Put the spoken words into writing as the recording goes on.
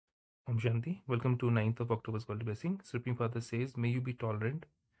Om Shanti. Welcome to 9th of October's Golden Blessing. Supreme Father says, may you be tolerant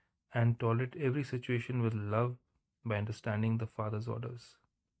and tolerate every situation with love by understanding the Father's orders.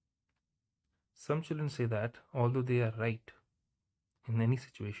 Some children say that, although they are right in any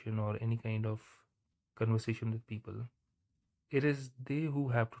situation or any kind of conversation with people, it is they who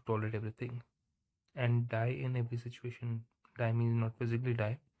have to tolerate everything and die in every situation. Die means not physically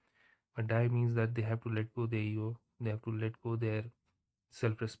die, but die means that they have to let go their ego, they have to let go their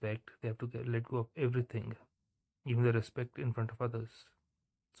self-respect, they have to let go of everything, even the respect in front of others.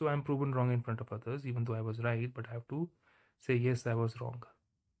 So I'm proven wrong in front of others, even though I was right, but I have to say, yes, I was wrong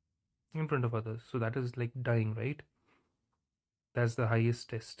in front of others. So that is like dying, right? That's the highest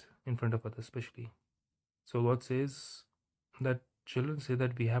test in front of others, especially. So God says that children say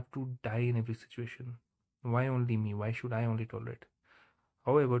that we have to die in every situation. Why only me? Why should I only tolerate?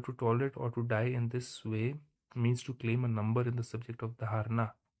 However, to tolerate or to die in this way means to claim a number in the subject of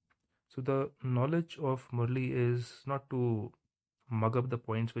dharana. So the knowledge of Murli is not to mug up the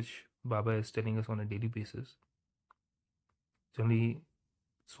points which Baba is telling us on a daily basis. Generally,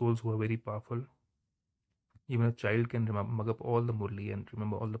 souls who are very powerful, even a child can mug up all the Murli and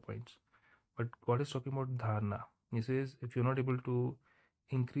remember all the points. But God is talking about dharana. He says, if you're not able to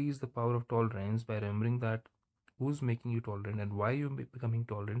increase the power of tolerance by remembering that who's making you tolerant and why you're becoming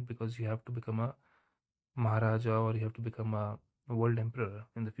tolerant, because you have to become a Maharaja or you have to become a world emperor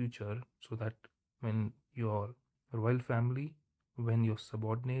in the future, so that when your royal family, when your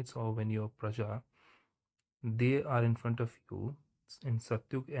subordinates or when your praja, they are in front of you in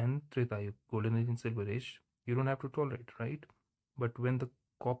Satyug and Tretayug, golden age and silver age, you don't have to tolerate, right? But when the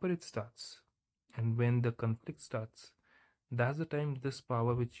cooperate starts and when the conflict starts, that's the time this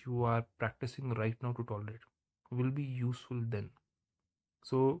power which you are practicing right now to tolerate will be useful then.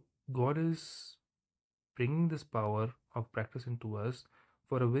 So God is bringing this power of practice into us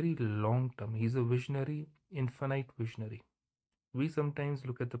for a very long term. He's a visionary, infinite visionary. We sometimes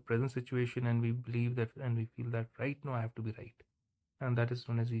look at the present situation and we believe that and we feel that right now I have to be right. And that is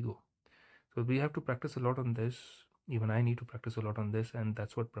known as ego. So we have to practice a lot on this. Even I need to practice a lot on this, and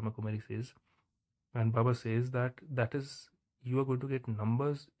that's what Brahma Kumari says. And Baba says that is you are going to get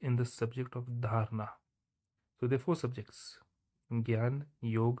numbers in the subject of dharana. So there are 4 subjects: Gyan,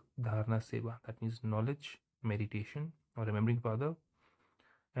 Yog, Dharana, Seva. That means knowledge, meditation, or remembering Father,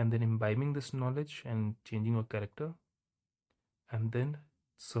 and then imbibing this knowledge and changing your character, and then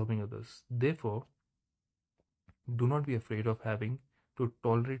serving others. Therefore, do not be afraid of having to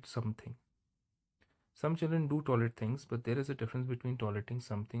tolerate something. Some children do tolerate things, but there is a difference between tolerating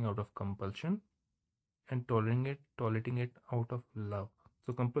something out of compulsion and tolerating it out of love.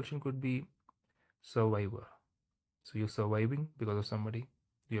 So compulsion could be survivor. So you're surviving because of somebody,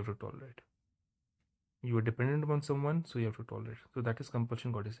 you have to tolerate. You are dependent upon someone, so you have to tolerate. So that is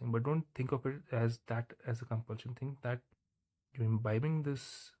compulsion, God is saying. But don't think of it as that as a compulsion. Think that you're imbibing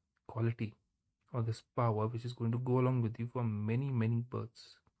this quality or this power which is going to go along with you for many, many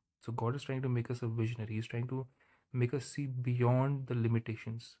births. So God is trying to make us a visionary. He's trying to make us see beyond the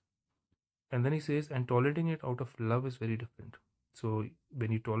limitations. And then he says, and tolerating it out of love is very different. So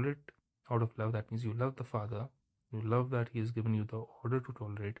when you tolerate out of love, that means you love the Father. You love that he has given you the order to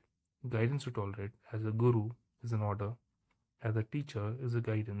tolerate, guidance to tolerate. As a guru is an order, as a teacher is a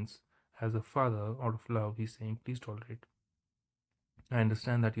guidance, as a father out of love, he's saying, please tolerate. I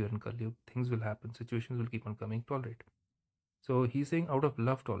understand that you're in Kali, things will happen, situations will keep on coming, tolerate. So he's saying out of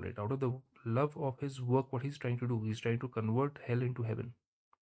love, tolerate, out of the love of his work, what he's trying to do, he's trying to convert hell into heaven.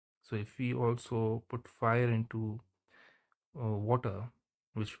 So if we also put fire into water,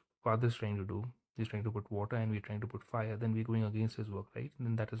 which Father is trying to do, he's trying to put water and we're trying to put fire, then we're going against his work, right?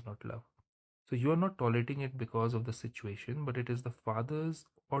 Then that is not love. So you are not tolerating it because of the situation, but it is the Father's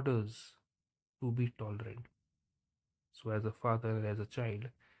orders to be tolerant. So as a father, as a child,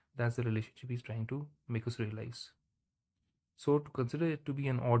 that's the relationship he's trying to make us realize. So to consider it to be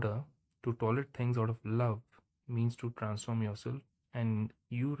an order, to tolerate things out of love means to transform yourself, and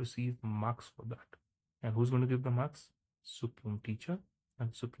you receive marks for that. And who's going to give the marks? Supreme Teacher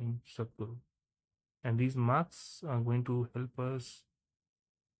and Supreme Sadguru. And these marks are going to help us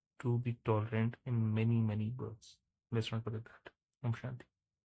to be tolerant in many, many births. Let's not forget that. Om Shanti.